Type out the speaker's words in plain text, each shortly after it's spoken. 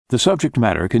The subject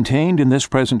matter contained in this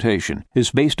presentation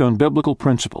is based on biblical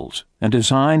principles and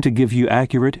designed to give you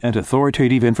accurate and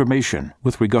authoritative information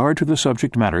with regard to the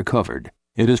subject matter covered.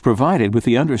 It is provided with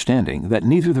the understanding that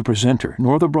neither the presenter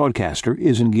nor the broadcaster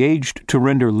is engaged to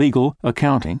render legal,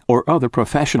 accounting, or other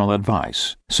professional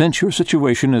advice. Since your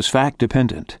situation is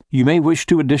fact-dependent, you may wish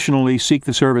to additionally seek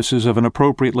the services of an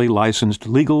appropriately licensed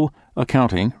legal,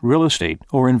 accounting, real estate,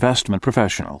 or investment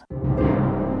professional.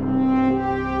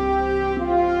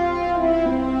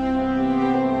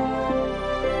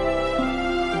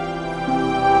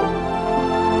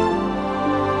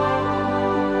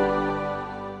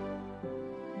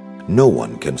 No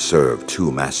one can serve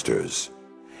two masters.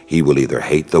 He will either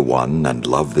hate the one and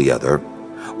love the other,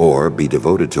 or be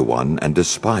devoted to one and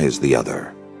despise the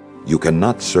other. You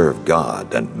cannot serve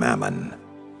God and mammon.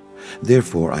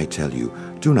 Therefore, I tell you,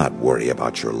 do not worry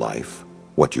about your life,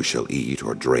 what you shall eat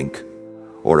or drink,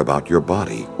 or about your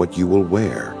body, what you will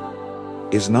wear.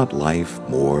 Is not life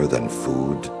more than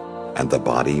food, and the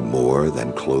body more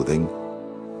than clothing?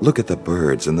 Look at the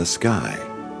birds in the sky.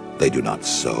 They do not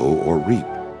sow or reap.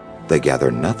 They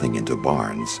gather nothing into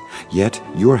barns, yet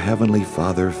your heavenly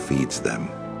Father feeds them.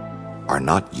 Are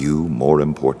not you more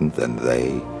important than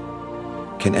they?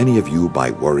 Can any of you,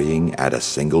 by worrying, add a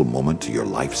single moment to your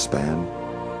lifespan?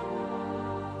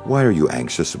 Why are you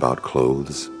anxious about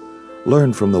clothes?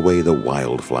 Learn from the way the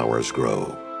wildflowers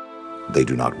grow. They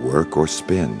do not work or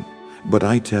spin, but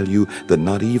I tell you that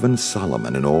not even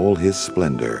Solomon in all his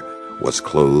splendor was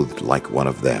clothed like one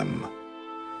of them.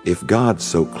 If God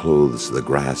so clothes the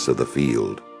grass of the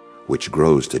field, which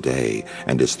grows today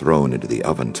and is thrown into the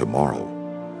oven tomorrow,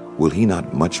 will he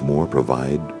not much more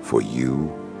provide for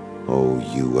you, O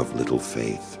you of little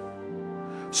faith?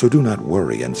 So do not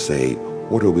worry and say,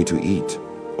 what are we to eat?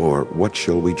 Or what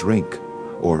shall we drink?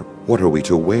 Or what are we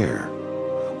to wear?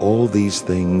 All these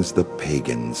things the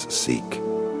pagans seek.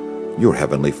 Your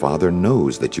heavenly Father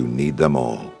knows that you need them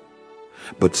all.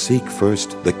 But seek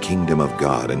first the kingdom of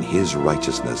God and his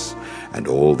righteousness, and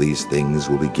all these things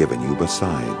will be given you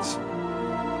besides.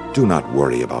 Do not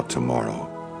worry about tomorrow.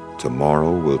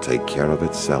 Tomorrow will take care of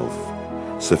itself.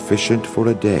 Sufficient for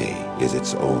a day is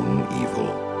its own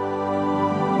evil.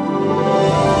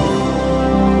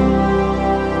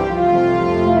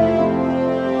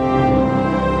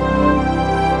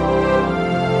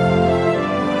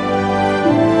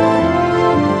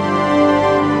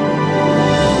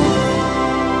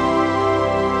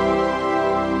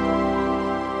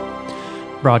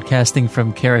 Broadcasting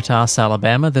from Caritas,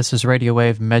 Alabama, this is Radio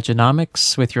Wave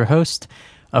Mejanomics with your host,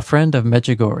 a friend of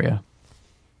Medjugorje.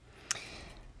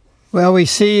 Well, we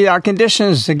see our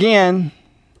conditions again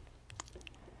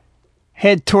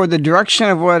head toward the direction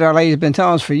of what Our Lady's been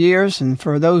telling us for years, and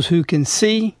for those who can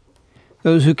see,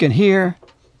 those who can hear,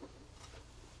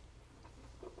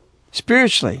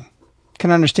 spiritually can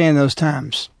understand those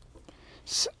times.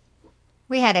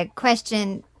 We had a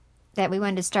question that we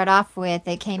wanted to start off with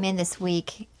that came in this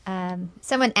week.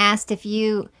 Someone asked if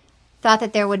you thought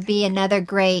that there would be another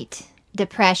Great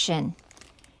Depression.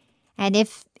 And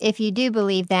if you do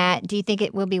believe that, do you think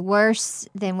it will be worse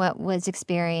than what was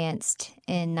experienced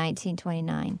in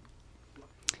 1929?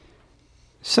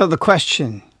 So the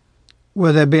question,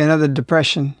 will there be another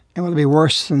depression, and will it be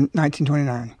worse than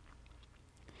 1929?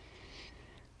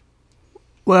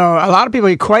 Well, a lot of people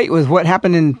equate with what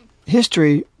happened in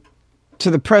history to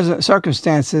the present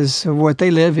circumstances of what they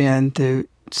live in to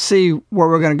see where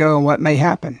we're going to go and what may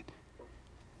happen.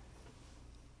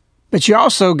 But you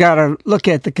also got to look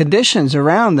at the conditions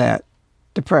around that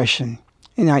depression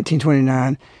in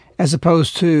 1929 as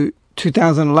opposed to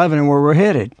 2011 and where we're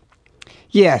headed.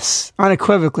 Yes,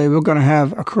 unequivocally, we're going to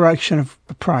have a correction of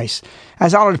price,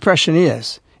 as all depression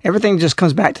is. Everything just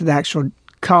comes back to the actual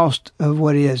cost of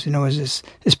what it is, is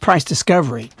this price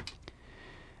discovery.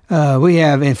 We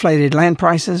have inflated land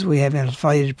prices. We have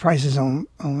inflated prices on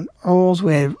oils.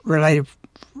 We have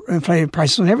inflated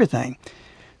prices on everything.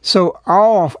 So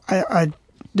all a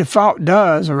default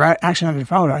does, or actually not a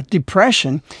default, a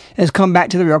depression has come back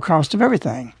to the real cost of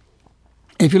everything.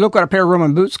 If you look what a pair of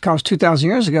Roman boots cost 2,000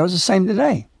 years ago, it's the same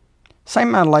today. Same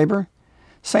amount of labor,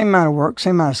 same amount of work,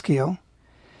 same amount of skill.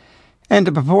 And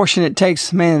the proportion it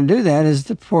takes man to do that is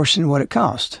the proportion of what it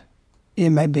costs. It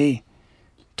may be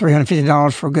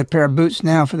 $350 for a good pair of boots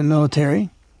now for the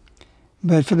military.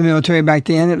 But for the military back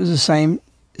then, it was the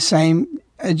same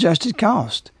adjusted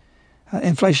cost.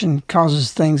 Inflation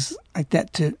causes things like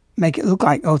that to make it look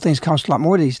like, things cost a lot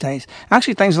more these days.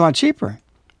 Actually, things are a lot cheaper.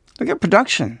 Look at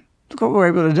production. Look what we're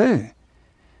able to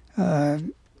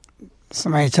do.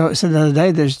 Somebody said the other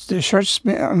day, there's shirts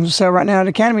on sale right now at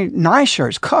Academy, nice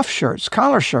shirts, cuff shirts,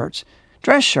 collar shirts,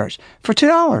 dress shirts for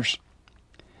 $2.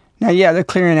 Now, yeah, they're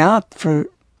clearing out for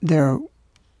their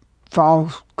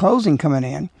fall clothing coming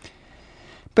in.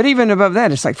 But even above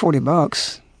that, it's like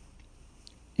 $40.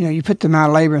 You know, you put the amount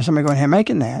of labor in somebody going ahead and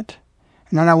making that.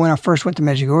 And I know when I first went to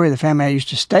Medjugorje, the family I used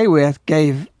to stay with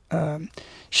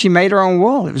she made her own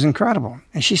wool. It was incredible.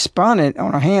 And she spun it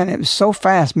on her hand. It was so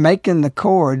fast making the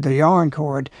cord, the yarn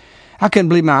cord. I couldn't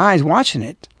believe my eyes watching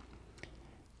it.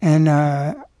 And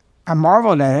I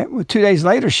marveled at it. Well, 2 days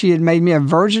later, she had made me a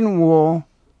virgin wool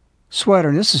sweater.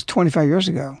 And this is 25 years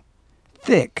ago.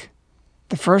 Thick.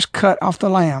 The first cut off the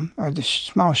lamb, or the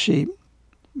small sheep,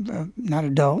 not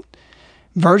adult.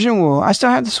 Virgin wool. I still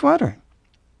have the sweater.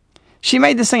 She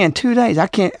made this thing in 2 days.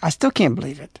 I still can't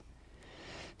believe it.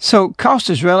 So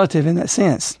cost is relative in that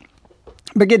sense.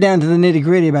 But get down to the nitty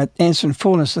gritty about answering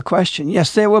fullness of the question.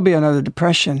 Yes, there will be another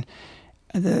depression.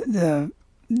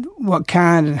 What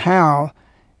kind and how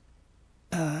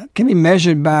can be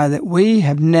measured by that we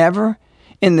have never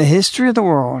in the history of the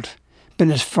world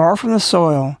been as far from the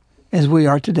soil as we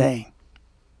are today.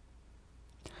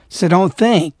 So don't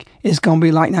think it's going to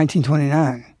be like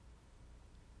 1929.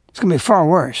 It's going to be far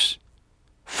worse.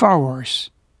 Far worse.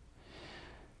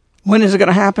 When is it going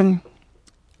to happen?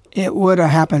 It would have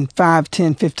happened 5,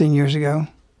 10, 15 years ago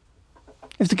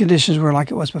if the conditions were like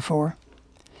it was before.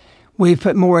 We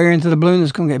put more air into the balloon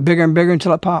that's going to get bigger and bigger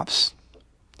until it pops.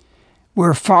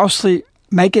 We're falsely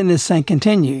making this thing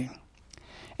continue.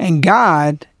 And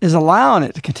God is allowing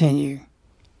it to continue.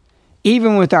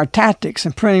 Even with our tactics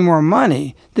and printing more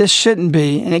money, this shouldn't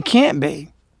be, and it can't be.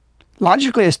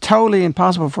 Logically, it's totally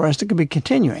impossible for us to be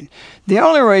continuing. The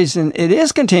only reason it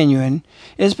is continuing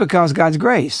is because God's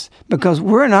grace, because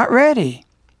we're not ready.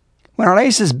 When our lady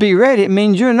says be ready, it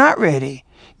means you're not ready.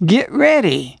 Get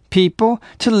ready, people,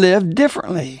 to live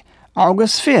differently.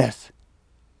 August 5th,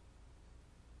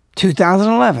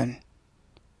 2011.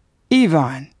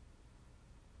 Yvonne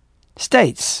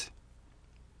states,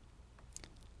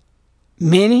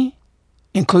 many,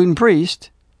 including priests,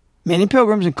 many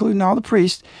pilgrims, including all the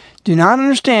priests, do not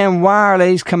understand why Our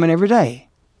Lady's coming every day.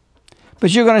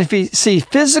 But you're going to see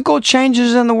physical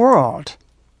changes in the world.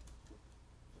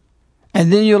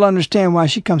 And then you'll understand why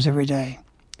she comes every day.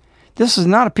 This is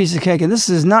not a piece of cake, and this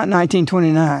is not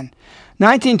 1929.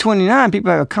 1929,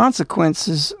 people have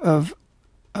consequences of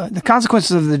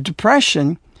the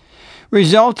Depression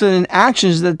resulted in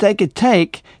actions that they could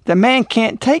take that man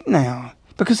can't take now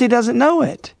because he doesn't know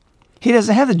it. He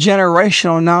doesn't have the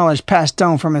generational knowledge passed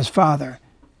on from his father.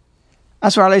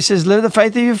 That's why Our Lady says, live the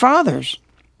faith of your fathers.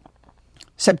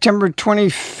 September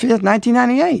 25th,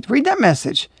 1998. Read that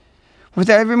message. With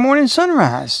every morning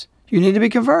sunrise, you need to be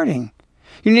converting.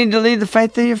 You need to lead the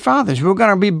faith of your fathers. We're going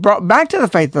to be brought back to the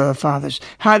faith of the fathers.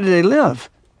 How did they live?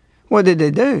 What did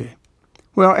they do?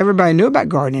 Well, everybody knew about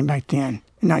gardening back then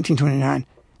in 1929.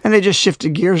 And they just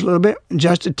shifted gears a little bit,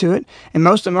 adjusted to it. And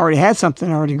most of them already had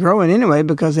something already growing anyway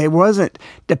because they wasn't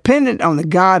dependent on the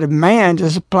God of man to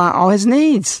supply all his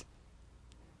needs.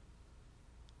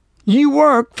 You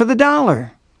work for the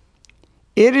dollar.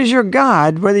 It is your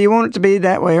God, whether you want it to be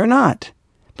that way or not,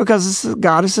 because it's the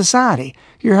God of society.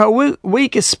 Your whole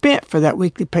week is spent for that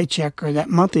weekly paycheck or that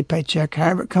monthly paycheck,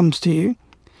 however it comes to you.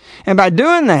 And by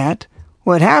doing that,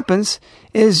 what happens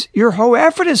is your whole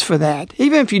effort is for that.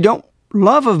 Even if you don't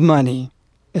love of money,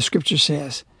 as Scripture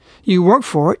says, you work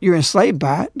for it, you're enslaved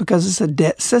by it because it's a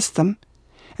debt system.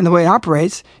 And the way it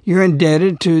operates, you're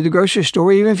indebted to the grocery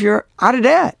store even if you're out of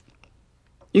debt.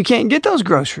 You can't get those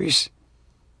groceries.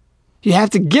 You have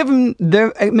to give them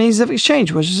their means of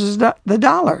exchange, which is the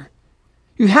dollar.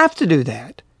 You have to do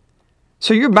that.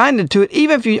 So you're binded to it,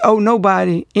 even if you owe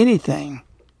nobody anything.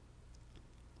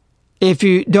 If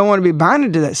you don't want to be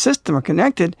binded to that system or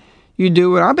connected, you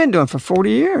do what I've been doing for 40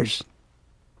 years.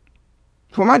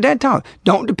 That's what my dad taught.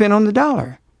 Don't depend on the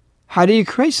dollar. How do you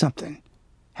create something?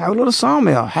 Have a little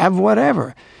sawmill. Have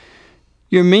whatever.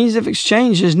 Your means of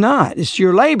exchange is not. It's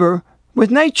your labor with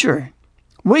nature.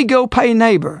 We go pay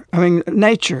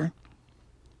nature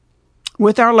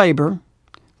with our labor,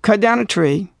 cut down a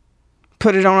tree,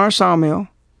 put it on our sawmill,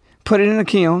 put it in a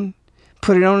kiln,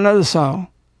 put it on another saw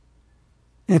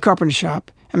in a carpenter shop,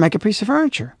 and make a piece of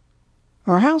furniture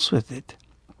or a house with it.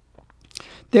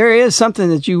 There is something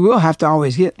that you will have to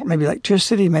always get, maybe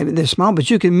electricity, maybe they're small, but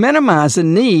you can minimize the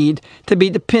need to be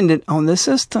dependent on the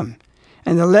system.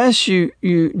 And the less you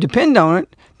depend on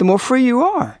it, the more free you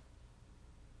are.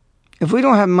 If we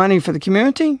don't have money for the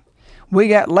community, we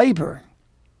got labor.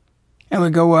 And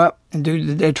we go up and do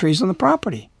the dead trees on the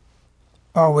property.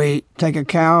 Or we take a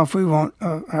cow if we want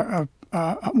one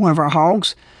of our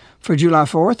hogs for July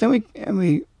 4th,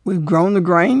 and we've grown the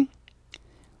grain.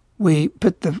 We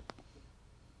put the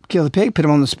kill the pig, put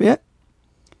him on the spit,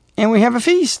 and we have a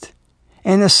feast.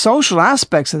 And the social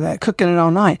aspects of that, cooking it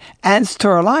all night, adds to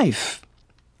our life.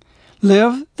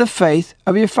 Live the faith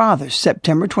of your fathers.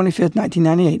 September 25th,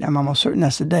 1998. I'm almost certain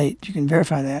that's the date. You can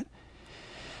verify that.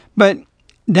 But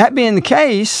that being the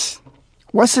case,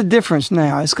 what's the difference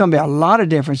now? It's going to be a lot of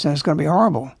difference, and it's going to be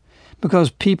horrible because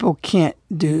people can't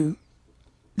do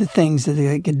the things that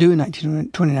they could do in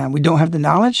 1929. We don't have the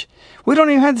knowledge. We don't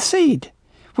even have the seed.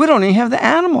 We don't even have the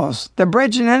animals. They're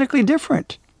bred genetically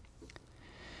different.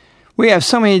 We have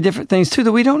so many different things, too,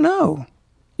 that we don't know.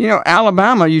 You know,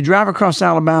 Alabama, you drive across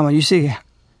Alabama, you see,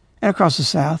 and across the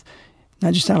South,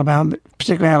 not just Alabama, but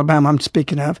particularly Alabama I'm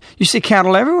speaking of, you see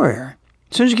cattle everywhere.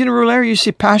 As soon as you get in a rural area, you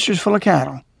see pastures full of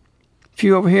cattle. A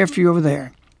few over here, a few over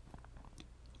there.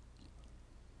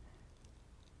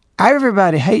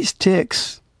 Everybody hates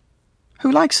ticks.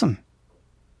 Who likes them?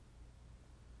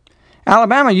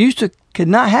 Alabama could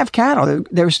not have cattle.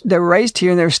 They were raised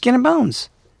here and they were skin and bones.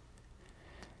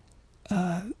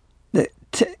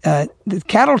 The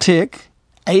cattle tick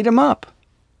ate them up.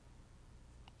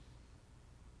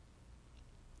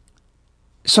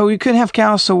 So you couldn't have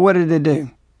cows, so what did they do?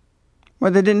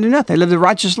 Well, they didn't do nothing. They lived a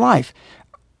righteous life.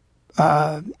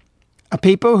 A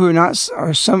people who are not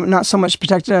so much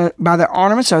protected by their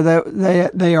ornaments, or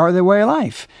they are their way of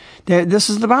life. This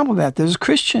is the Bible about. This is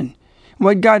Christian.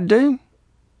 What did God do?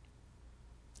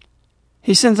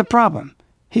 He sent the problem.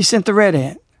 He sent the red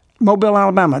ant. Mobile,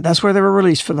 Alabama. That's where they were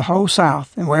released for the whole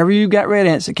South. And wherever you got red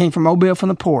ants, it came from Mobile, from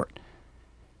the port.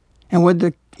 And what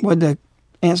the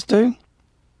ants do?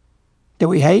 That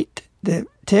we hate, the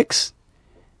ticks,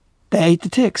 they ate the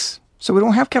ticks. So we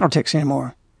don't have cattle ticks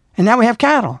anymore. And now we have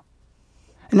cattle.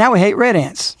 And now we hate red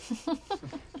ants.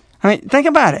 I mean, think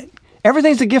about it.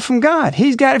 Everything's a gift from God.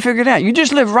 He's got it figured out. You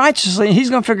just live righteously, and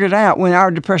He's going to figure it out when our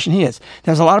depression hits.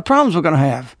 There's a lot of problems we're going to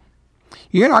have.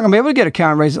 You're not going to be able to get a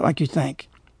cow and raise it like you think.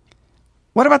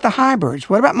 What about the hybrids?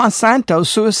 What about Monsanto's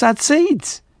suicide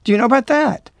seeds? Do you know about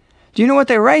that? Do you know what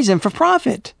they're raising for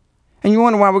profit? And you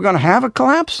wonder why we're going to have a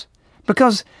collapse?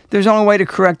 Because there's only way to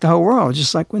correct the whole world,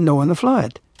 just like with Noah and the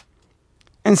flood.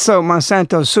 And so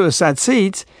Monsanto's suicide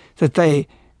seeds that they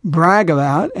brag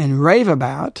about and rave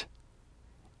about,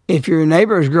 if your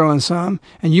neighbor is growing some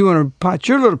and you want to pot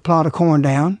your little plot of corn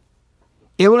down,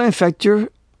 it will infect your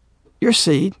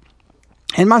seed.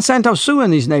 And Monsanto's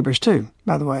suing these neighbors too,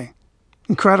 by the way.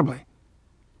 Incredibly.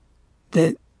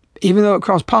 That even though it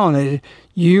cross-pollinated,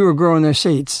 you are growing their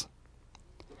seeds.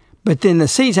 But then the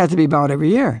seeds have to be bought every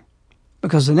year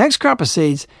because the next crop of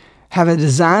seeds have a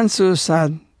designed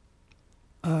suicide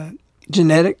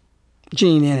genetic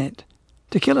gene in it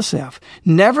to kill itself.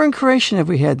 Never in creation have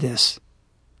we had this.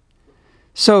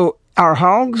 So our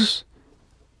hogs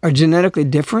are genetically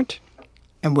different.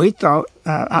 And we thought,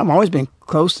 I've always been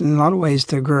close in a lot of ways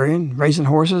to agrarian, raising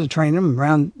horses and training them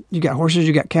around. You got horses,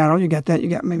 you got cattle, you got that, you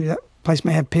got maybe that place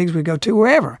may have pigs we go to,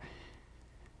 wherever.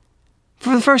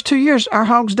 For the first 2 years, our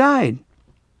hogs died.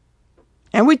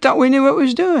 And we thought we knew what we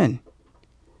was doing.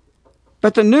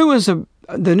 But the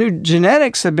new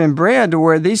genetics have been bred to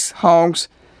where these hogs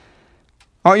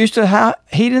are used to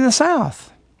heat in the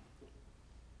South.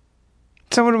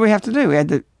 So what do we have to do? We had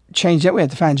to change that. We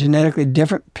had to find genetically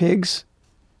different pigs.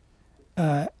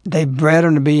 They bred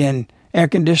them to be in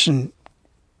air-conditioned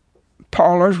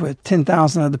parlors with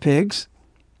 10,000 other pigs.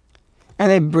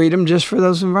 And they breed them just for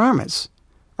those environments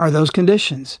or those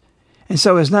conditions. And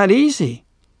so it's not easy.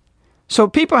 So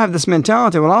people have this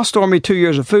mentality, well, I'll store me 2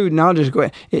 years of food and I'll just go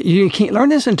ahead. You can't learn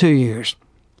this in 2 years.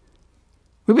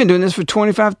 We've been doing this for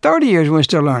 25, 30 years and we're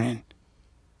still learning.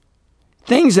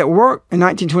 Things that worked in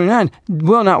 1929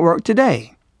 will not work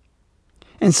today.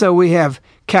 And so we have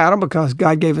cattle because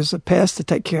God gave us a pest to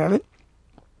take care of it.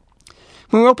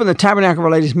 When we open the Tabernacle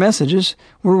Related Messages,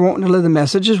 we're wanting to live the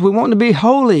messages. We want to be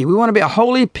holy. We want to be a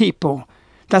holy people.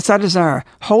 That's our desire.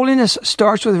 Holiness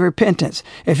starts with repentance.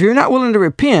 If you're not willing to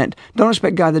repent, don't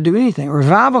expect God to do anything.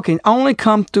 Revival can only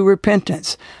come through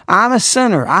repentance. I'm a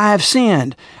sinner. I have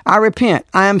sinned. I repent.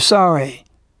 I am sorry.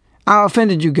 I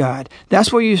offended you, God.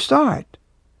 That's where you start.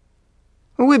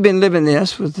 Well, we've been living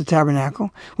this with the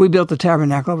tabernacle. We built the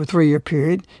tabernacle over a 3-year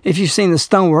period. If you've seen the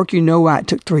stonework, you know why it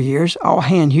took 3 years. All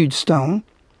hand-hewed stone.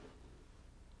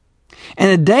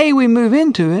 And the day we move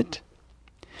into it,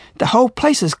 the whole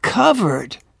place is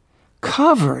covered.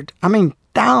 I mean,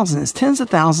 thousands, tens of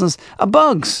thousands of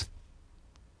bugs.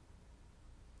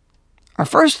 Our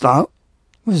first thought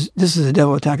was, this is the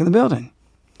devil attacking the building.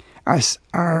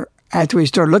 After we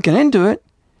started looking into it,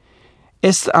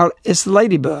 it's the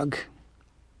ladybug.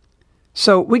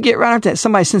 So we get right after that.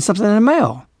 Somebody sends something in the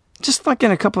mail, just like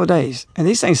in a couple of days. And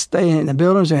these things stay in the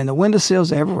buildings or in the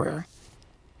windowsills everywhere.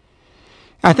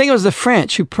 I think it was the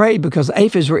French who prayed because the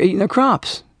aphids were eating their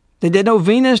crops. They did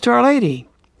novenas to Our Lady.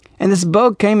 And this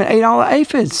bug came and ate all the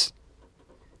aphids.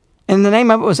 And the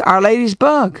name of it was Our Lady's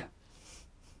bug.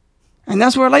 And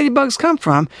that's where ladybugs come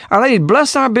from. Our Lady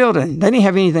blessed our building. They didn't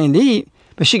have anything to eat,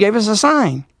 but she gave us a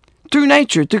sign. Through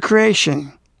nature, through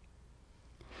creation.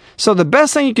 So the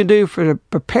best thing you can do for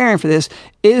preparing for this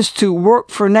is to work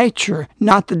for nature,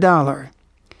 not the dollar.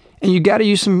 And you got to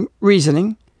use some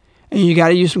reasoning. And you got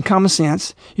to use some common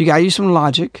sense. You got to use some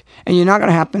logic. And you're not going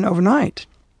to happen overnight.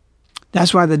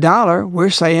 That's why the dollar, we're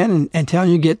saying and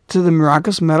telling you, get to the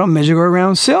miraculous metal Medjugorje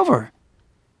round silver.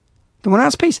 The 1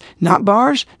 ounce piece. Not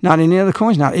bars, not any other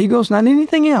coins, not eagles, not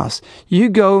anything else. You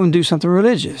go and do something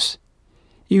religious.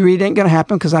 You read it ain't going to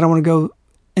happen because I don't want to go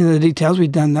into the details.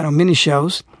 We've done that on many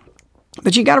shows.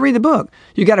 But you got to read the book.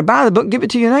 You got to buy the book, give it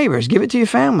to your neighbors, give it to your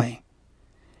family.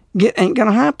 Ain't going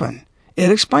to happen.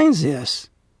 It explains this.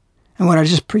 And what I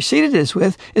just preceded this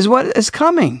with is what is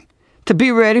coming. To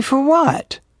be ready for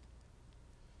what?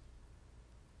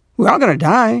 We're all going to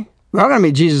die. We're all going to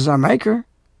meet Jesus, our Maker.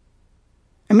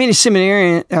 And many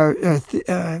seminaries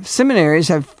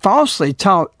have falsely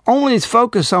taught only its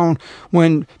focus on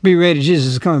when be ready,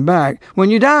 Jesus is coming back, when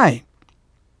you die.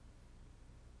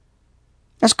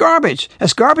 That's garbage.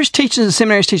 That's garbage teaching the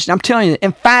seminaries teaching. I'm telling you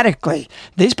emphatically,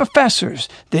 these professors,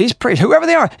 these priests, whoever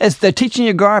they are, they're teaching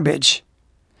you garbage.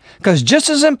 Because just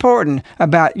as important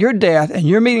about your death and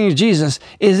your meeting with Jesus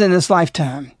is in this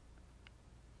lifetime.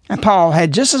 And Paul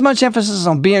had just as much emphasis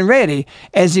on being ready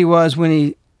as he was when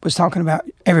he was talking about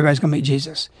everybody's going to meet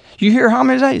Jesus. You hear how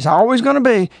many days? It's always going to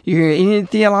be. You hear any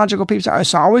theological people say,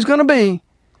 it's always going to be.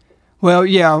 Well,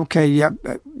 yeah, okay, yeah,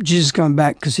 Jesus is coming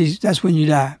back because that's when you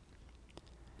die.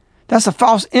 That's a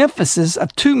false emphasis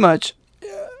of too much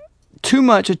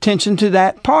attention to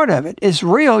that part of it. It's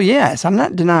real, yes. I'm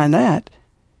not denying that.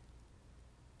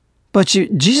 But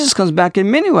Jesus comes back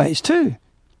in many ways, too.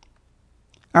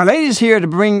 Our Lady is here to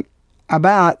bring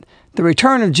about the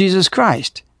return of Jesus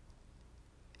Christ.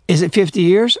 Is it 50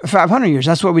 years or 500 years?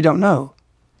 That's what we don't know.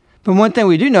 But one thing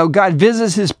we do know, God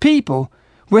visits his people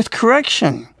with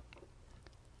correction.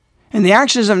 And the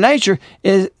actions of nature,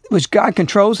 which God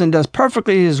controls and does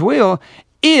perfectly his will,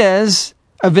 is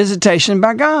a visitation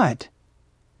by God.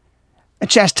 A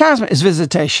chastisement is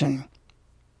visitation.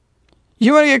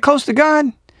 You want to get close to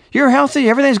God? You're healthy,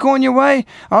 everything's going your way.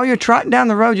 Oh, you're trotting down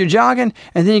the road, you're jogging,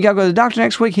 and then you got to go to the doctor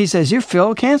next week. He says, you're filled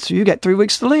with cancer. You got 3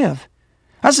 weeks to live.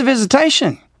 That's a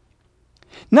visitation.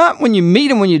 Not when you meet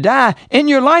him when you die, in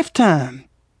your lifetime.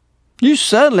 You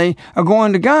suddenly are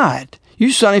going to God.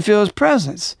 You suddenly feel his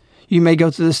presence. You may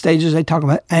go through the stages they talk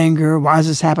about anger, why is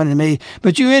this happening to me?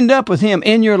 But you end up with him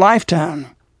in your lifetime.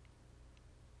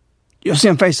 You'll see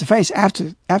him face to face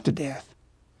after death.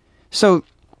 So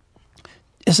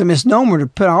it's a misnomer to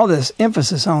put all this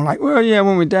emphasis on, like, well, yeah,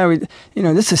 when we die,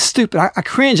 this is stupid. I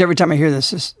cringe every time I hear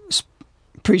this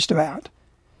preached about.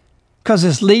 Because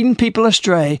it's leading people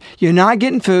astray. You're not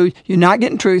getting food, you're not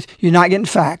getting truth, you're not getting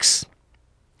facts.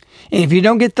 And if you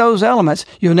don't get those elements,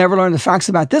 you'll never learn the facts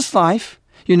about this life.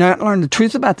 You'll not learn the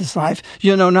truth about this life.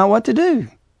 You'll know not what to do.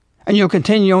 And you'll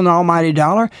continue on the almighty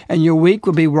dollar, and your week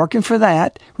will be working for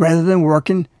that rather than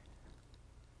working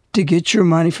to get your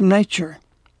money from nature.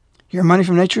 Your money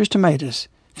from nature is tomatoes,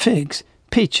 figs,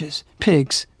 peaches,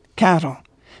 pigs, cattle.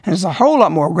 And it's a whole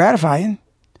lot more gratifying.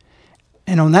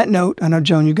 And on that note, I know,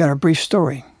 Joan, you got a brief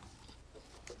story.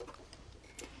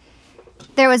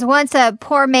 There was once a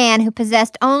poor man who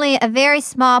possessed only a very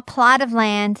small plot of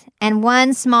land and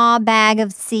 1 small bag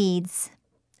of seeds.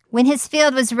 When his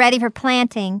field was ready for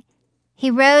planting,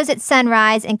 he rose at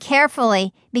sunrise and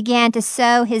carefully began to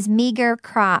sow his meager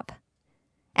crop.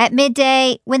 At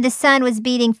midday, when the sun was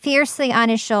beating fiercely on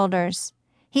his shoulders,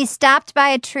 he stopped by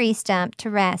a tree stump to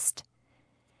rest.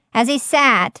 As he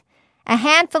sat, a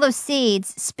handful of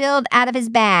seeds spilled out of his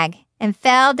bag and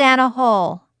fell down a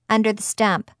hole under the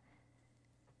stump.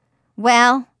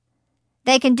 Well,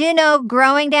 they can do no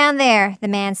growing down there, the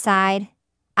man sighed.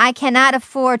 I cannot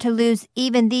afford to lose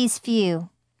even these few.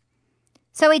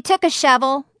 So he took a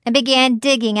shovel and began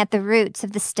digging at the roots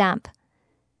of the stump.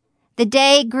 The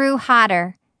day grew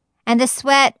hotter, and the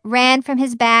sweat ran from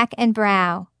his back and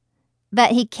brow,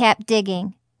 but he kept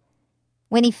digging.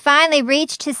 When he finally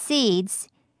reached his seeds,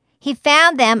 he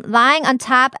found them lying on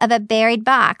top of a buried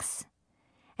box.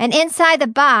 And inside the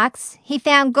box, he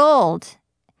found gold,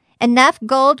 enough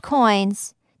gold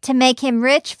coins to make him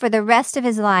rich for the rest of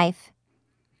his life.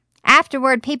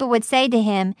 Afterward, people would say to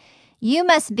him, "You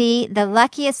must be the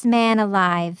luckiest man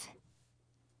alive."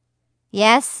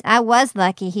 "Yes, I was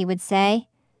lucky," he would say.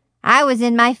 "I was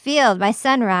in my field by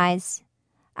sunrise.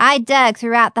 I dug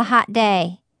throughout the hot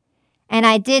day, and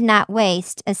I did not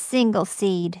waste a single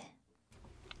seed.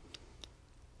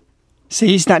 See,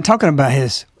 he's not talking about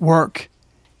his work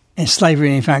and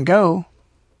slavery and fine gold.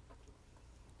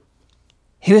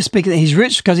 He was speaking that he's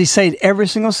rich because he saved every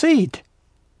single seed.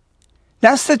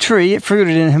 That's the tree. It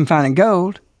fruited in him finding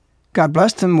gold. God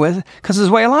blessed him with because it's his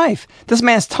way of life. This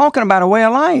man's talking about a way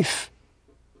of life.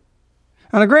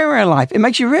 And a great way of life. It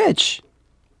makes you rich.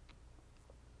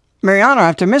 Mariana,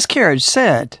 after miscarriage,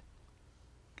 said,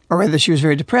 or rather she was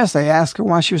very depressed. They asked her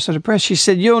why she was so depressed. She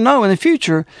said, you'll know in the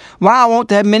future why I want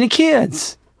to have many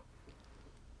kids.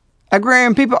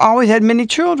 Agrarian people always had many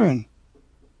children.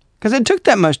 Because it took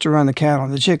that much to run the cattle,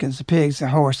 the chickens, the pigs, the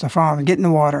horse, the farm, getting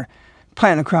the water,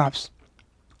 planting the crops.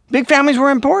 Big families were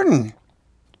important.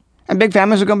 And big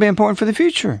families are going to be important for the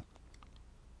future.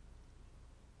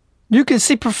 You can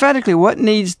see prophetically what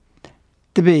needs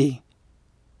to be.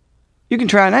 You can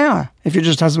try now. If you're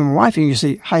just husband and wife, you can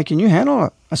see, how can you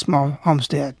handle a small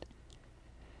homestead?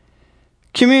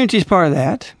 Community is part of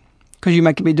that. Because you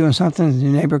might be doing something and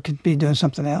your neighbor could be doing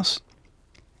something else.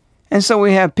 And so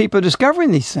we have people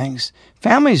discovering these things.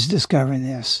 Families discovering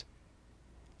this.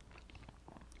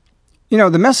 You know,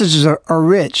 the messages are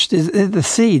rich. They're the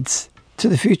seeds to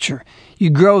the future. You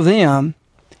grow them,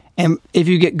 and if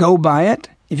you get gold by it,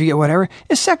 if you get whatever,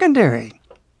 it's secondary.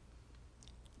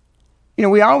 You know,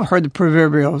 we all heard the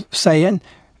proverbial saying,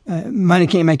 money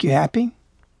can't make you happy.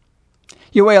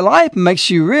 Your way of life makes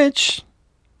you rich.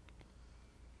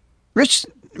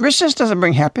 Richness doesn't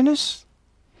bring happiness.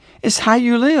 It's how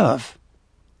you live.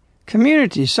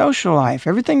 Community, social life,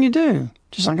 everything you do.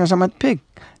 Just like I was talking about the pig.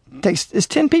 It's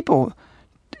 10 people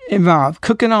involved,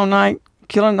 cooking all night,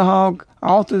 killing the hog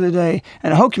all through the day,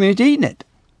 and the whole community eating it.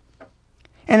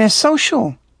 And it's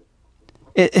social.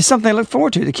 It's something to look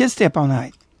forward to. The kids stay up all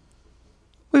night.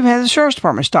 We've had the sheriff's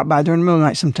department stop by during the middle of the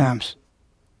night sometimes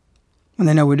when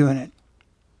they know we're doing it.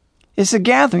 It's a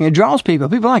gathering. It draws people.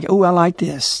 People like, oh, I like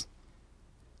this.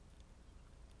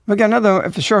 We got another,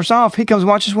 if the sheriff's off, he comes and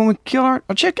watches when we kill our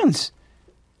chickens.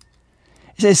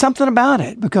 It's something about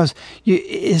it because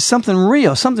it's something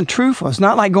real, something truthful. It's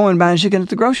not like going and buying chicken at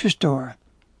the grocery store.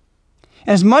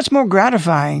 And it's much more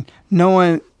gratifying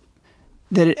knowing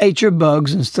that it ate your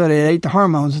bugs instead of it ate the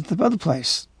hormones at the other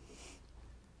place.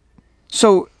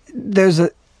 So there's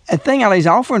a thing Ali's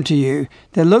offering to you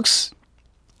that looks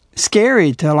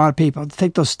scary to a lot of people to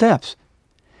take those steps.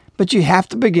 But you have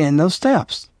to begin those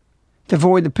steps to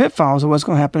avoid the pitfalls of what's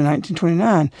going to happen in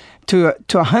 1929 to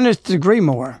a 100th degree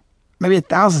more, maybe a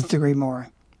 1,000th degree more.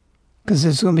 Because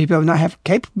there's going to be people who not have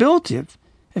capability of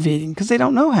eating because they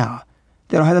don't know how.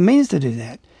 They don't have the means to do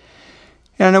that.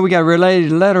 And I know we got a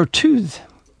related letter to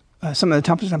some of the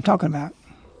topics I'm talking about.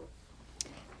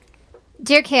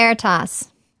 Dear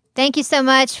Caritas, thank you so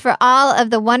much for all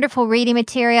of the wonderful reading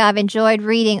material. I've enjoyed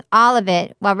reading all of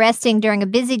it while resting during a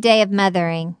busy day of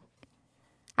mothering.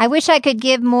 I wish I could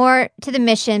give more to the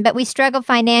mission, but we struggle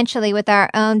financially with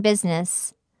our own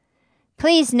business.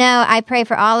 Please know I pray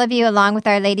for all of you along with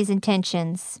Our Lady's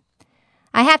intentions.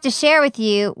 I have to share with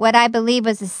you what I believe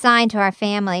was a sign to our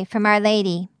family from Our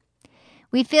Lady.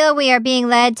 We feel we are being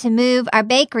led to move our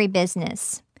bakery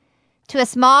business to a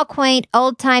small, quaint,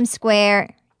 old-time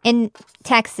square in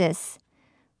Texas,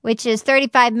 which is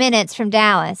 35 minutes from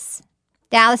Dallas.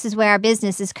 Dallas is where our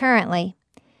business is currently.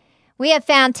 We have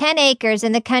found 10 acres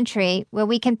in the country where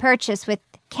we can purchase with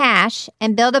cash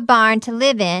and build a barn to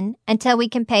live in until we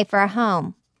can pay for a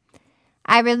home.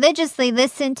 I religiously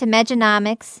listen to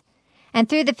Mejanomics, and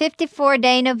through the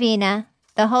 54-day novena,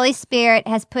 the Holy Spirit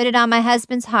has put it on my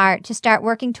husband's heart to start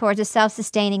working towards a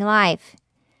self-sustaining life.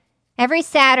 Every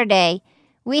Saturday,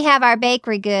 we have our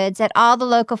bakery goods at all the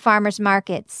local farmers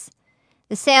markets.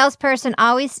 The salesperson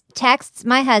always texts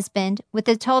my husband with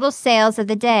the total sales of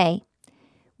the day.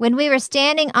 When we were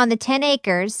standing on the 10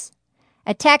 acres,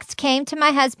 a text came to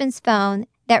my husband's phone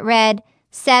that read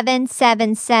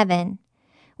 777,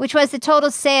 which was the total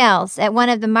sales at one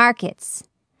of the markets.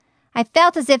 I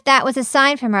felt as if that was a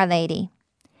sign from Our Lady.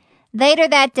 Later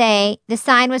that day, the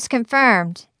sign was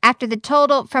confirmed after the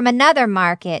total from another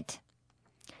market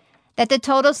that the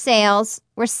total sales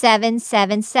were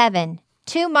 777.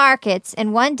 2 markets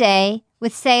in one day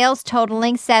with sales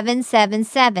totaling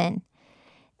 777.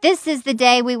 This is the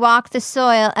day we walk the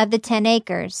soil of the 10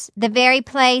 acres, the very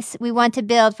place we want to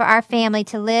build for our family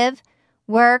to live,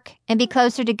 work, and be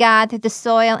closer to God through the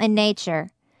soil and nature.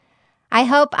 I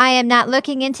hope I am not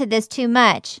looking into this too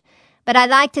much, but I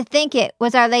like to think it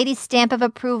was Our Lady's stamp of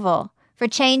approval for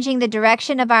changing the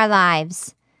direction of our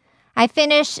lives. I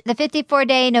finish the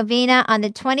 54-day novena on the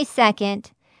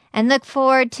 22nd and look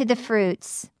forward to the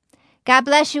fruits. God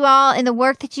bless you all in the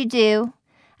work that you do.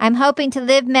 I'm hoping to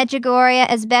live Medjugorje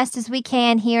as best as we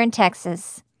can here in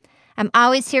Texas. I'm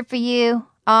always here for you,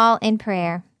 all in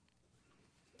prayer.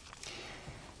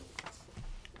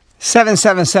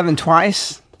 777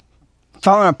 twice.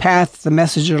 Following a path the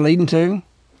message you're leading to.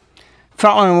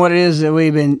 Following what it is that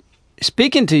we've been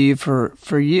speaking to you for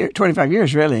 25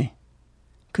 years, really.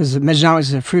 Because Mejanomics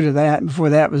is a fruit of that.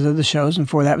 Before that was other shows, and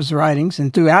before that was the writings,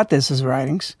 and throughout this is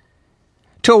writings.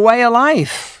 To a way of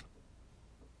life.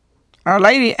 Our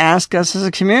Lady asked us as a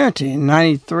community in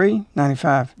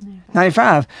 95,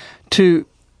 to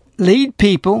lead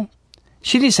people.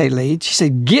 She didn't say lead. She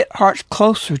said get hearts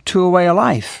closer to a way of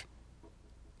life.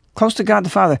 Close to God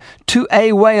the Father, to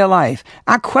a way of life.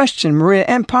 I question Maria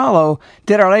and Paulo,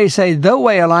 did Our Lady say the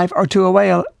way of life or to a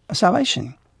way of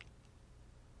salvation?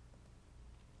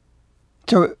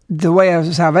 So the way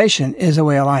of salvation is a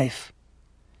way of life.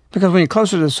 Because when you're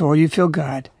closer to the soul, you feel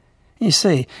God. You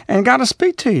see. And God will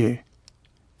speak to you.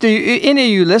 Do any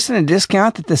of you listen and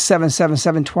discount that the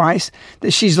 777 twice, that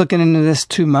she's looking into this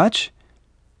too much?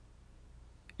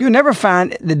 You'll never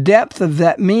find the depth of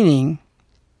that meaning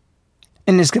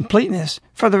in its completeness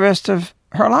for the rest of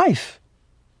her life.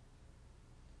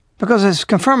 Because it's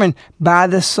confirming by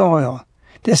this soil,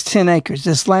 this 10 acres,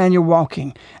 this land you're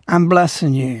walking, I'm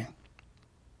blessing you.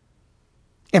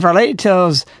 If Our Lady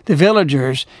tells the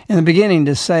villagers in the beginning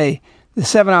to say, the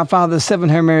 7 Our Father, the 7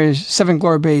 Hail Marys, 7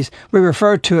 Glory Bees, we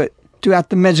refer to it throughout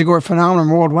the Medjugorje phenomenon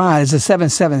worldwide as the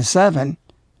 777.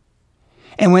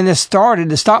 And when this started,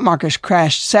 the stock market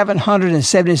crashed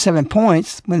 777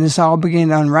 points when this all began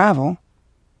to unravel.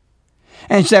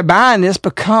 And they're buying this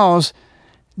because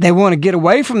they want to get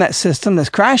away from that system that's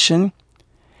crashing.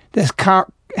 This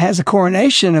has a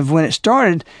coronation of when it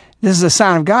started. This is a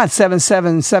sign of God,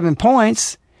 777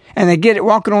 points. And they get it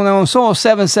walking on their own soil,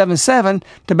 777,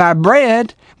 to buy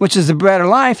bread, which is the bread of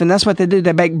life. And that's what they do.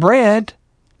 They bake bread.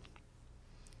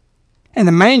 And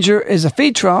the manger is a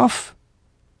feed trough.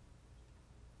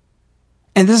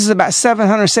 And this is about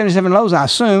 777 loaves, I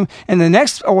assume. And the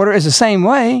next order is the same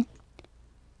way.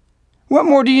 What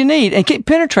more do you need? And keep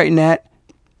penetrating that,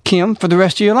 Kim, for the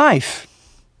rest of your life.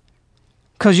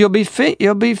 Because you'll be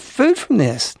food from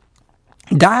this.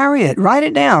 Diary it. Write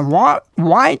it down.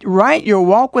 Write your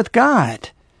walk with God.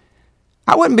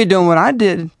 I wouldn't be doing what I'm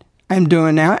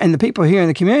doing now, and the people here in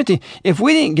the community, if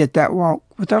we didn't get that walk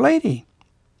with Our Lady.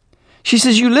 She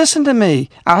says, you listen to me.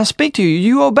 I'll speak to you.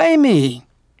 You obey me.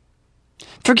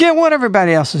 Forget what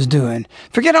everybody else is doing.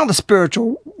 Forget all the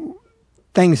spiritual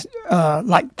things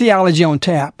like theology on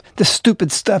tap, the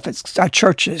stupid stuff at our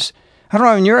churches. I don't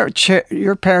know in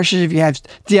your parishes if you have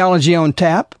theology on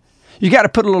tap. You got to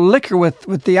put a little liquor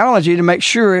with theology to make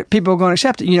sure people are going to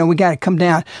accept it. You know, we got to come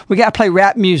down. We got to play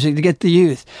rap music to get the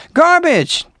youth.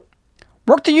 Garbage.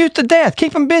 Work the youth to death.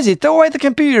 Keep them busy. Throw away the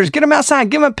computers. Get them outside.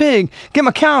 Give them a pig. Give them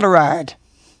a cow to ride.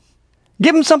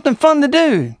 Give them something fun to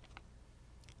do.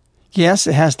 Yes,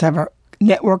 it has to have a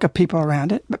network of people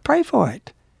around it, but pray for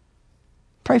it.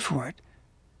 Pray for it.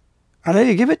 Our Lady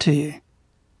will give it to you.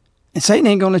 And Satan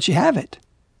ain't going to let you have it.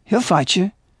 He'll fight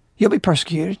you. You'll be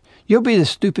persecuted. You'll be the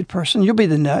stupid person. You'll be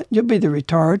the nut. You'll be the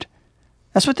retard.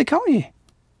 That's what they call you.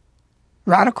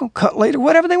 Radical, cut leader,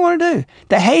 whatever they want to do.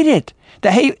 They hate it.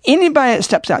 They hate anybody that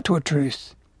steps out toward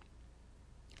truth.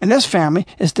 And this family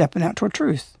is stepping out toward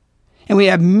truth. And we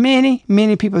have many,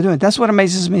 many people doing it. That's what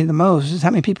amazes me the most, is how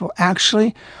many people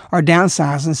actually are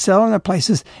downsizing, selling their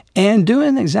places, and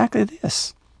doing exactly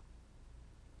this.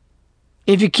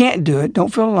 If you can't do it,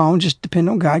 don't feel alone. Just depend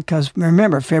on God, because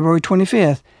remember, February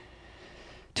 25th,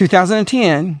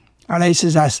 2010, Our Lady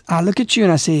says, I look at you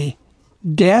and I see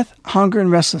death, hunger,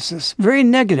 and restlessness. Very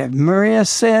negative. Maria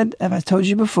said, as I told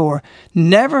you before,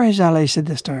 never has Our Lady said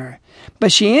this to her.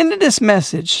 But she ended this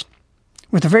message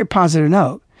with a very positive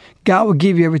note. God will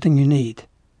give you everything you need.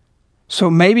 So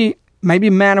maybe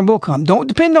manna will come. Don't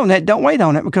depend on that. Don't wait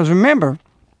on it, because remember,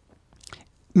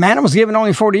 manna was given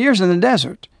only 40 years in the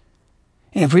desert.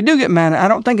 And if we do get manna, I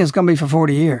don't think it's going to be for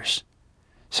 40 years.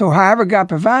 So however God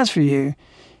provides for you,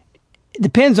 it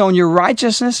depends on your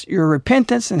righteousness, your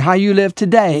repentance, and how you live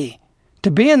today to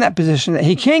be in that position that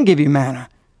He can give you manna.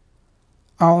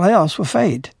 All else will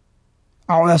fade.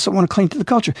 All else that want to cling to the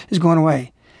culture is going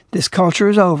away. This culture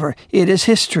is over. It is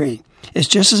history. It's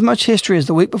just as much history as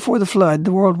the week before the flood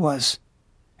the world was.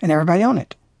 And everybody on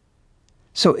it.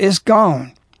 So it's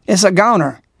gone. It's a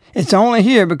goner. It's only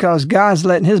here because God's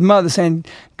letting His mother saying,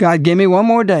 God, give me one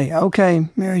more day. Okay,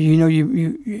 Mary, you know,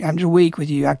 I'm just weak with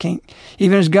you. I can't,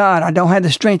 even as God, I don't have the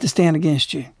strength to stand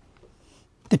against you.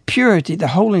 The purity, the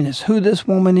holiness, who this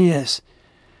woman is,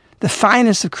 the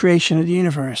finest of creation of the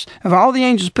universe, of all the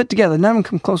angels put together, none of them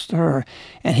come close to her,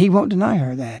 and He won't deny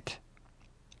her that.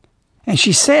 And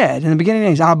she said in the beginning of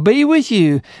things, I'll be with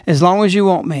you as long as you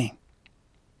want me.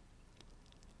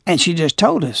 And she just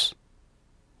told us.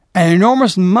 An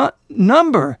enormous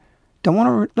number don't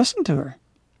want to listen to her.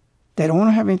 They don't want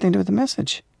to have anything to do with the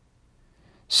message.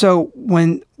 So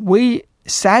when we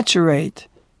saturate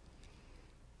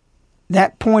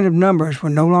that point of numbers, we're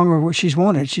no longer what she's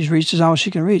wanted. She's reached all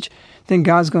she can reach. Then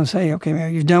God's going to say, okay,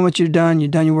 Mary, you've done what you've done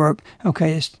your work.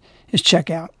 Okay, it's check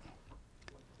out.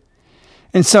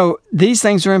 And so these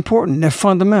things are important. They're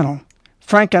fundamental.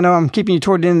 Frank, I know I'm keeping you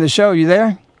toward the end of the show. Are you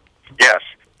there? Yes.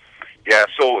 Yeah,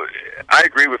 so I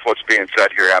agree with what's being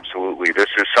said here, absolutely. This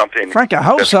is something... Frank, I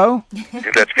hope so.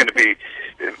 ...that's going to be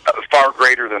far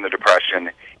greater than the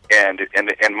Depression and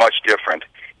much different.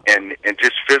 And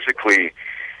just physically,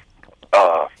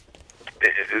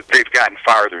 they've gotten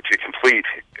farther to complete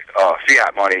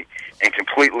fiat money and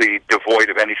completely devoid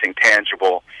of anything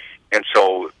tangible. And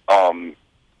so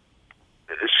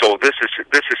this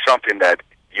is something that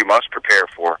you must prepare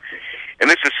for. And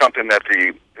this is something that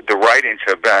the writings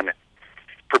have been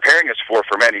preparing us for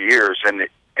many years. And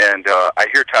I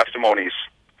hear testimonies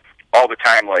all the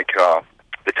time, like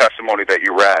the testimony that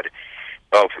you read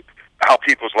of how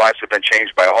people's lives have been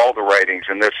changed by all the writings.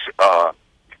 And this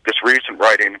recent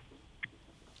writing,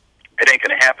 It Ain't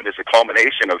Gonna Happen, is a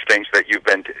culmination of things that you've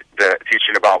been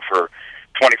teaching about for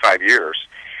 25 years.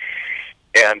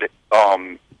 And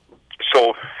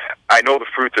so I know the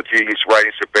fruit that these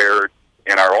writings have bared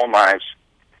in our own lives.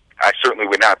 I certainly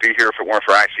would not be here if it weren't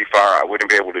for ICFAR. I wouldn't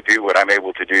be able to do what I'm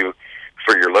able to do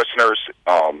for your listeners,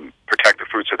 protect the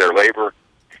fruits of their labor,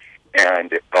 and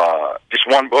just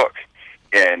one book.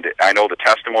 And I know the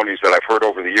testimonies that I've heard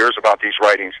over the years about these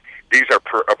writings. These are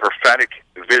a prophetic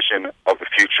vision of the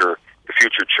future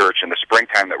church and the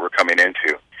springtime that we're coming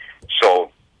into.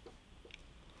 So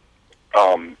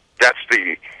that's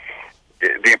the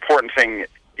important thing,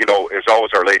 is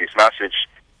always Our Lady's message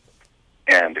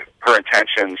and her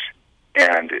intentions,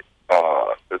 and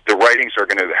the writings are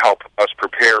going to help us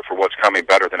prepare for what's coming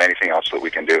better than anything else that we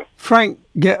can do. Frank,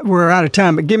 we're out of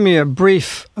time, but give me a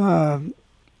brief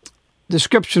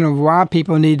description of why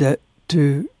people need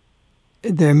to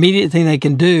the immediate thing they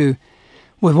can do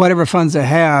with whatever funds they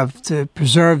have to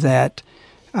preserve that.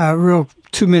 Real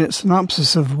 2-minute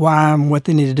synopsis of why and what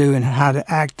they need to do and how to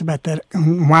act about that.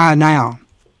 Why now?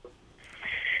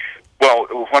 Well,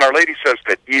 when Our Lady says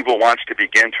that evil wants to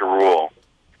begin to rule,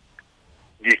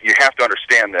 you have to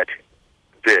understand that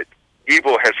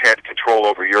evil has had control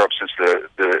over Europe since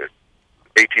the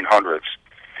 1800s,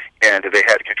 and they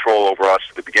had control over us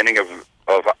at the beginning of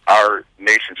our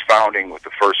nation's founding with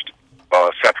the first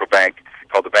central bank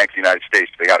called the Bank of the United States.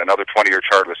 They got another 20-year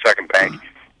charter with the second bank,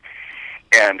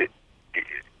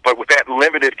 but with that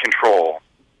limited control,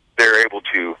 they're able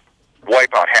to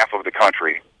wipe out half of the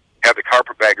country, have the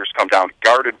carpetbaggers come down,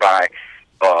 guarded by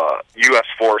U.S.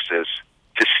 forces,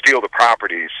 to steal the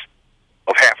properties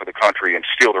of half of the country and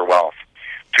steal their wealth,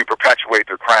 to perpetuate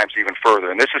their crimes even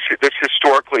further. And this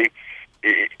historically,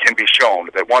 it can be shown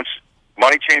that once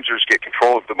money changers get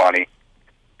control of the money,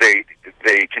 they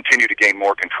continue to gain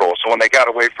more control. So when they got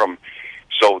away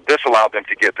so this allowed them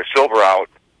to get the silver out,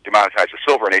 demonetize the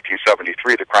silver in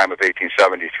 1873, the crime of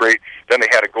 1873. Then they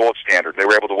had a gold standard. They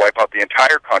were able to wipe out the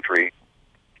entire country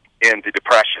in the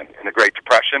Depression, in the Great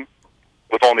Depression,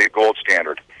 with only a gold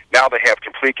standard. Now they have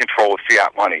complete control of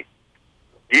fiat money.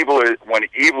 When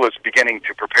evil is beginning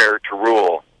to prepare to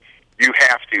rule, you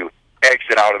have to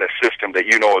exit out of the system that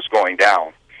you know is going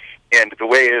down. And the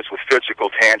way it is with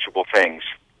physical, tangible things.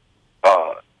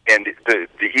 And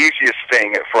the easiest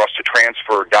thing for us to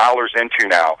transfer dollars into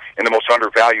now, and the most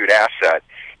undervalued asset,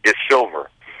 is silver.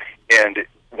 And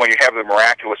when you have the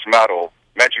miraculous metal,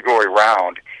 Medjugorje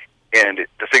round, and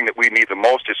the thing that we need the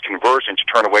most is conversion to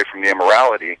turn away from the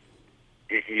immorality,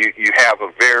 you have a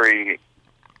very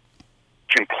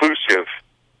conclusive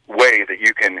way that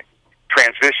you can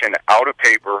transition out of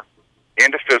paper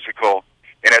into physical.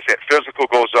 And as that physical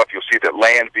goes up, you'll see that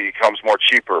land becomes more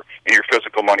cheaper in your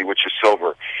physical money, which is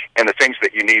silver. And the things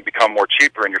that you need become more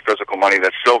cheaper in your physical money,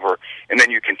 that's silver. And then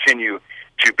you continue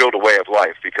to build a way of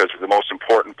life, because the most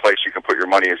important place you can put your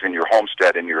money is in your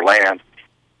homestead, in your land.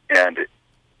 And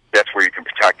that's where you can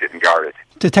protect it and guard it.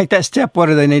 To take that step, what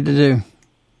do they need to do?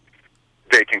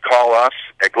 They can call us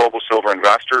at Global Silver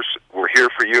Investors. We're here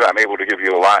for you. I'm able to give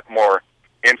you a lot more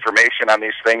information on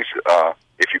these things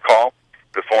if you call.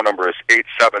 The phone number is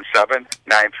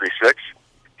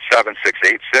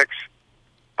 877-936-7686.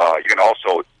 You can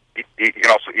also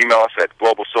email us at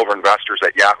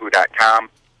globalsilverinvestors@yahoo.com,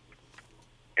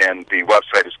 and the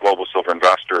website is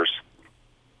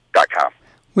globalsilverinvestors.com.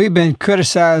 We've been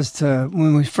criticized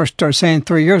when we first started saying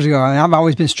 3 years ago, and I've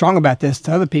always been strong about this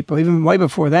to other people, even way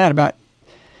before that, about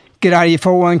get out of your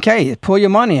 401k, pull your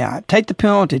money out, take the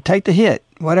penalty, take the hit,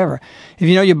 whatever. If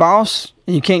you know your boss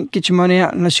and you can't get your money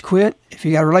out unless you quit, if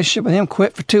you got a relationship with him,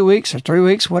 quit for 2 weeks or 3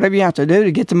 weeks, whatever you have to do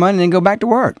to get the money and then go back to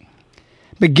work.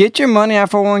 But get your money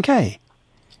out of 401k.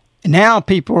 And now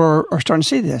people are starting to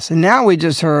see this. And now we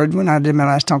just heard, when I did my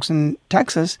last talks in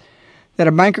Texas, that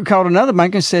a banker called another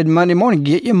banker and said Monday morning,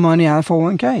 get your money out of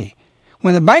 401k.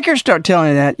 When the bankers start telling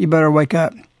you that, you better wake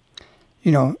up.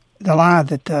 You know, the lie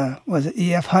that, was it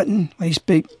E.F. Hutton, when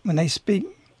they speak,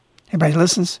 everybody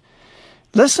listens.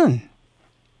 Listen,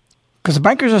 because the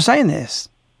bankers are saying this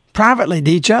privately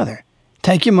to each other.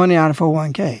 Take your money out of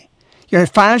 401k. Your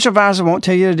financial advisor won't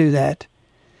tell you to do that.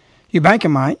 Your banker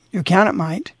might, your accountant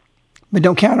might. But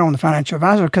don't count on the financial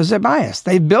advisor because they're biased.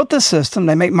 They've built the system.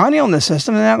 They make money on the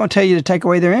system, and they're not going to tell you to take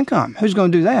away their income. Who's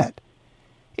going to do that?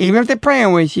 Even if they're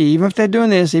praying with you, even if they're doing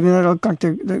this, even if they look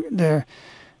like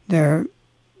they're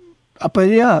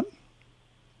uppity up,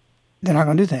 they're not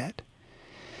going to do that.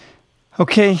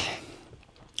 Okay,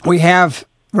 we have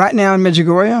right now in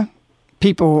Medjugorje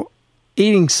people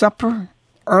eating supper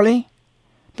early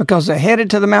because they're headed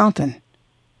to the mountain.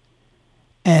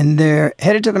 And they're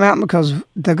headed to the mountain because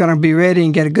they're going to be ready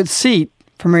and get a good seat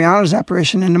for Mariana's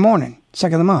apparition in the morning,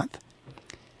 2nd of the month.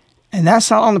 And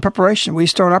that's all on the preparation. We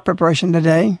start our preparation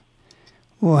today.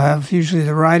 We'll have usually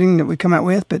the writing that we come out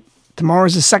with, but tomorrow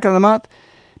is the 2nd of the month.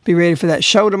 Be ready for that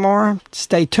show tomorrow.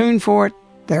 Stay tuned for it.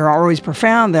 They're always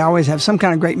profound. They always have some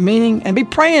kind of great meaning. And be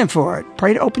praying for it.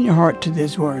 Pray to open your heart to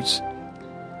these words.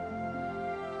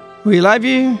 We love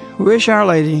you. We wish Our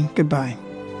Lady goodbye.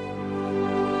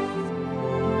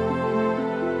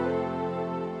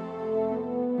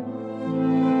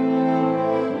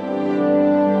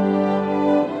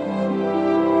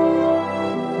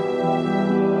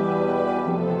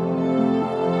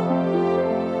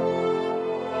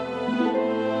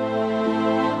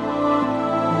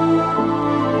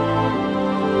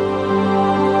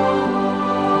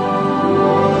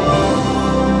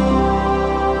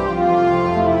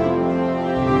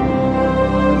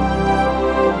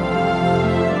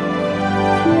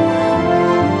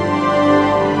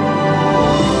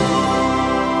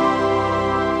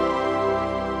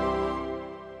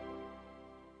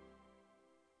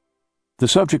 The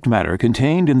subject matter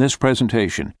contained in this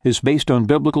presentation is based on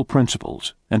biblical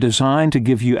principles and designed to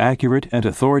give you accurate and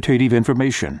authoritative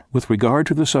information with regard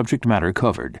to the subject matter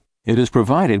covered. It is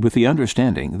provided with the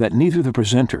understanding that neither the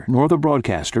presenter nor the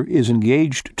broadcaster is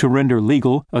engaged to render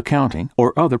legal, accounting,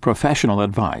 or other professional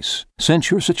advice. Since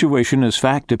your situation is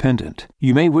fact-dependent,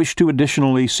 you may wish to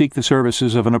additionally seek the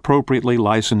services of an appropriately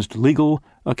licensed legal,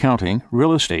 accounting,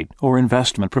 real estate, or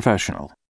investment professional.